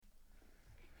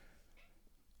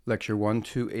Lecture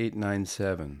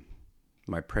 12897.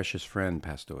 My precious friend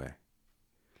passed away.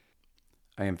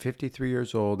 I am 53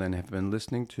 years old and have been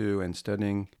listening to and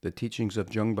studying the teachings of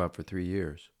Jungbub for 3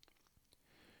 years.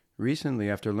 Recently,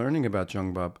 after learning about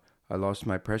Jungbub, I lost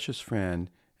my precious friend,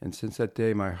 and since that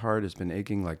day my heart has been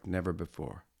aching like never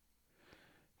before.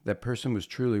 That person was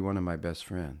truly one of my best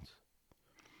friends.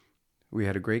 We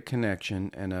had a great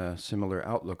connection and a similar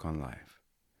outlook on life.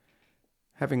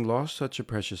 Having lost such a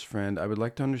precious friend, I would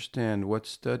like to understand what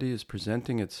study is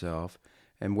presenting itself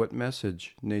and what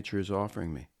message nature is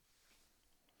offering me.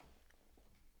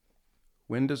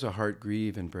 When does a heart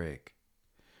grieve and break?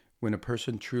 When a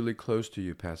person truly close to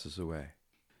you passes away.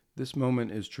 This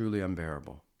moment is truly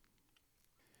unbearable.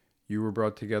 You were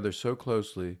brought together so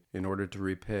closely in order to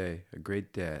repay a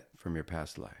great debt from your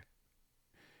past life.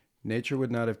 Nature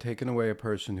would not have taken away a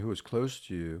person who was close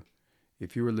to you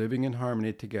if you were living in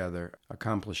harmony together,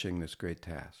 accomplishing this great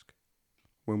task.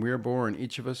 When we are born,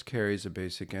 each of us carries a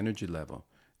basic energy level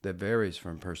that varies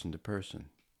from person to person.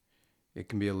 It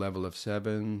can be a level of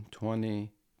 7,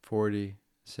 20, 40,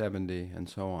 70, and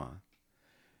so on.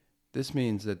 This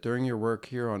means that during your work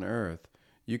here on Earth,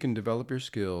 you can develop your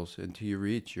skills until you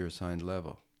reach your assigned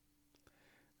level.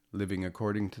 Living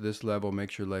according to this level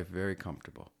makes your life very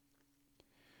comfortable.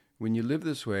 When you live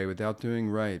this way without doing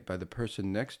right by the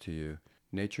person next to you,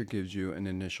 nature gives you an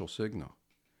initial signal.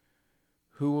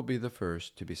 Who will be the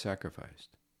first to be sacrificed?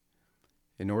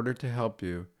 In order to help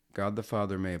you, God the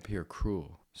Father may appear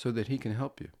cruel so that he can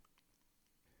help you.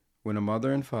 When a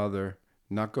mother and father,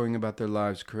 not going about their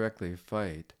lives correctly,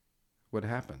 fight, what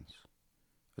happens?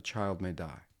 A child may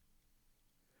die.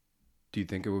 Do you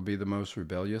think it will be the most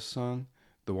rebellious son,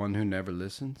 the one who never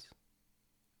listens?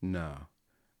 No,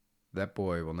 that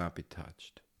boy will not be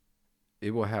touched.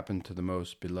 It will happen to the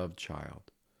most beloved child,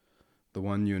 the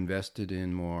one you invested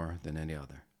in more than any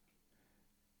other.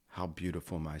 How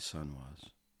beautiful my son was.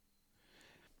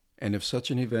 And if such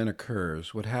an event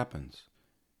occurs, what happens?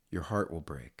 Your heart will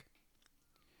break.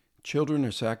 Children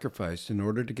are sacrificed in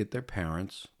order to get their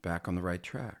parents back on the right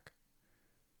track.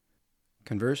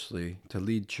 Conversely, to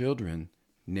lead children,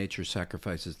 nature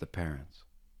sacrifices the parents.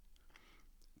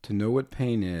 To know what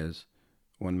pain is,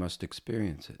 one must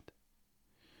experience it.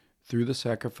 Through the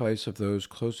sacrifice of those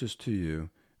closest to you,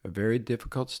 a very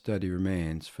difficult study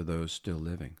remains for those still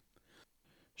living.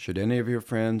 Should any of your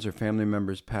friends or family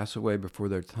members pass away before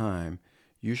their time,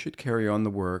 you should carry on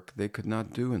the work they could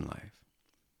not do in life.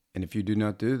 And if you do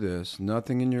not do this,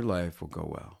 nothing in your life will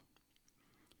go well.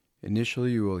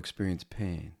 Initially, you will experience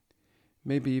pain,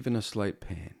 maybe even a slight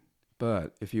pain.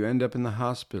 But if you end up in the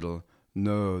hospital,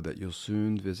 know that you'll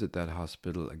soon visit that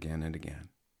hospital again and again.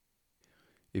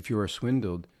 If you are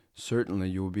swindled, certainly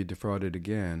you will be defrauded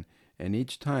again, and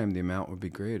each time the amount will be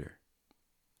greater.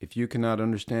 If you cannot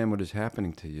understand what is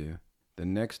happening to you, the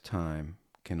next time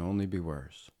can only be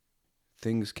worse.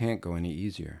 Things can't go any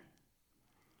easier.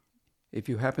 If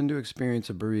you happen to experience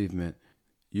a bereavement,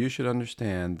 you should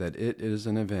understand that it is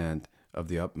an event of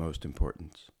the utmost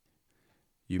importance.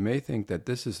 You may think that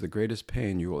this is the greatest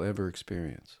pain you will ever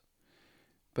experience.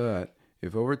 But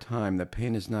if over time that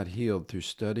pain is not healed through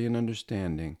study and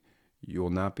understanding, you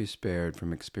will not be spared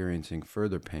from experiencing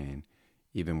further pain,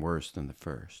 even worse than the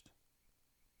first.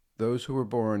 Those who were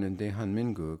born in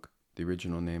Daehanminguk, the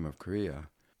original name of Korea,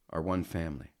 are one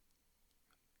family.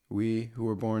 We who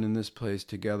were born in this place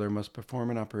together must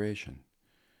perform an operation.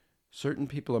 Certain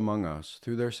people among us,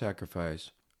 through their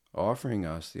sacrifice, are offering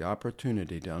us the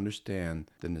opportunity to understand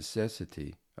the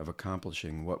necessity of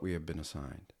accomplishing what we have been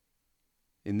assigned.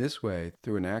 In this way,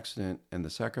 through an accident and the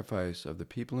sacrifice of the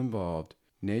people involved,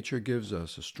 nature gives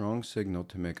us a strong signal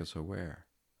to make us aware.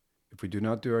 If we do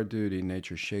not do our duty,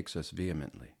 nature shakes us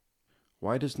vehemently.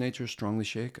 Why does nature strongly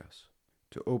shake us?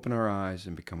 To open our eyes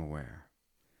and become aware.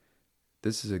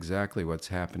 This is exactly what's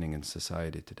happening in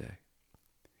society today.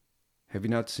 Have you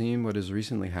not seen what has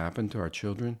recently happened to our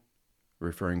children?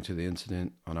 Referring to the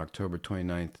incident on October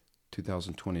 29th,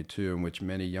 2022, in which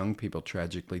many young people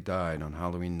tragically died on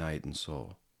Halloween night in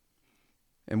Seoul.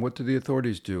 And what do the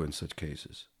authorities do in such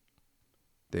cases?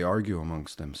 They argue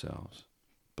amongst themselves,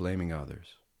 blaming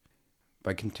others.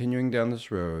 By continuing down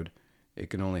this road, it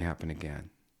can only happen again.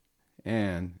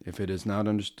 And if it is not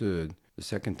understood the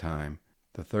second time,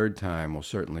 the third time will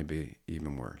certainly be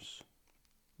even worse.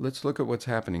 Let's look at what's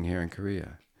happening here in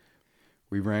Korea.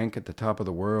 We rank at the top of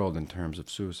the world in terms of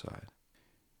suicide.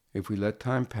 If we let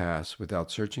time pass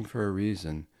without searching for a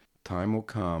reason, time will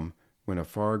come when a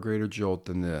far greater jolt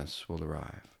than this will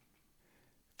arrive.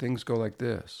 Things go like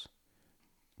this.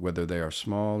 Whether they are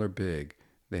small or big,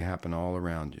 they happen all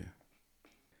around you.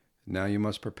 Now you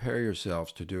must prepare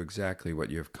yourselves to do exactly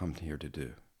what you have come here to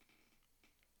do.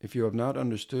 If you have not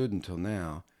understood until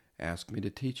now, ask me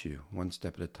to teach you one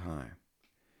step at a time.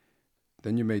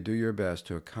 Then you may do your best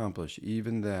to accomplish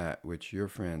even that which your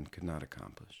friend could not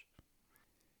accomplish.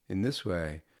 In this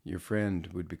way, your friend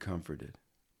would be comforted.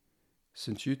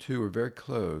 Since you two are very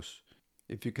close,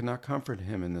 if you cannot comfort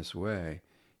him in this way,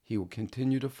 he will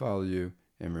continue to follow you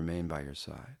and remain by your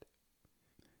side.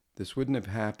 This wouldn't have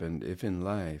happened if in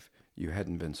life you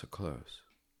hadn't been so close.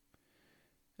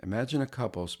 Imagine a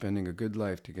couple spending a good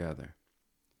life together.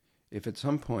 If at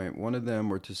some point one of them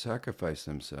were to sacrifice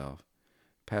themselves,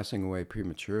 passing away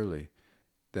prematurely,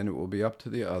 then it will be up to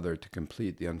the other to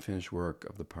complete the unfinished work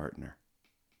of the partner.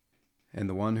 And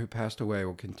the one who passed away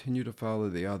will continue to follow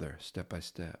the other step by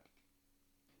step.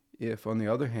 If, on the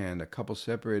other hand, a couple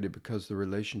separated because the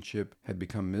relationship had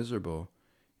become miserable,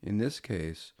 in this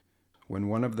case, when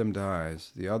one of them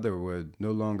dies, the other would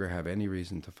no longer have any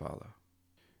reason to follow.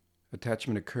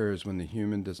 Attachment occurs when the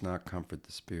human does not comfort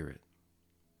the spirit.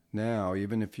 Now,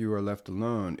 even if you are left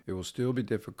alone, it will still be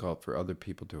difficult for other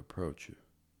people to approach you.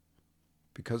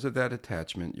 Because of that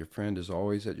attachment, your friend is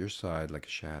always at your side like a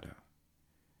shadow.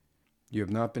 You have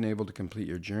not been able to complete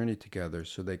your journey together,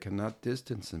 so they cannot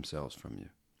distance themselves from you.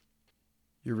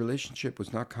 Your relationship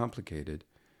was not complicated.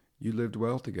 You lived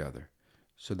well together,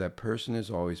 so that person is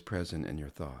always present in your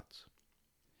thoughts.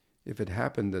 If it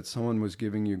happened that someone was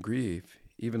giving you grief,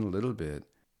 even a little bit,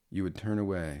 you would turn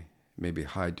away, maybe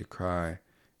hide to cry,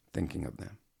 thinking of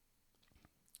them.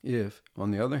 If, on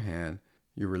the other hand,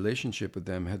 your relationship with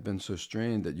them had been so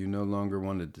strained that you no longer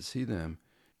wanted to see them,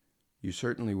 you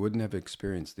certainly wouldn't have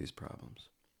experienced these problems.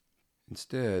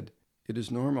 Instead, it is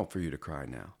normal for you to cry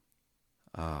now.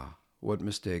 Ah, what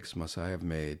mistakes must I have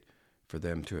made for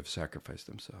them to have sacrificed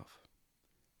themselves?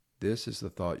 This is the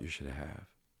thought you should have.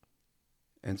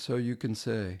 And so you can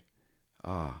say,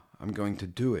 I'm going to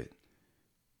do it.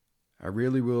 I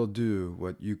really will do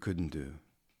what you couldn't do.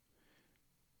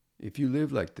 If you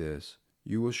live like this,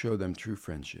 you will show them true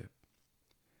friendship.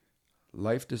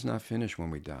 Life does not finish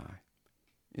when we die.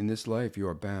 In this life you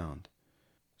are bound.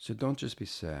 So don't just be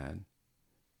sad.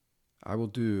 I will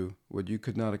do what you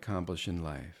could not accomplish in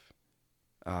life.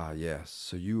 Yes,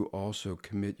 so you also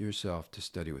commit yourself to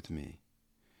study with me.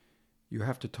 You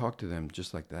have to talk to them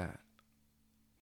just like that.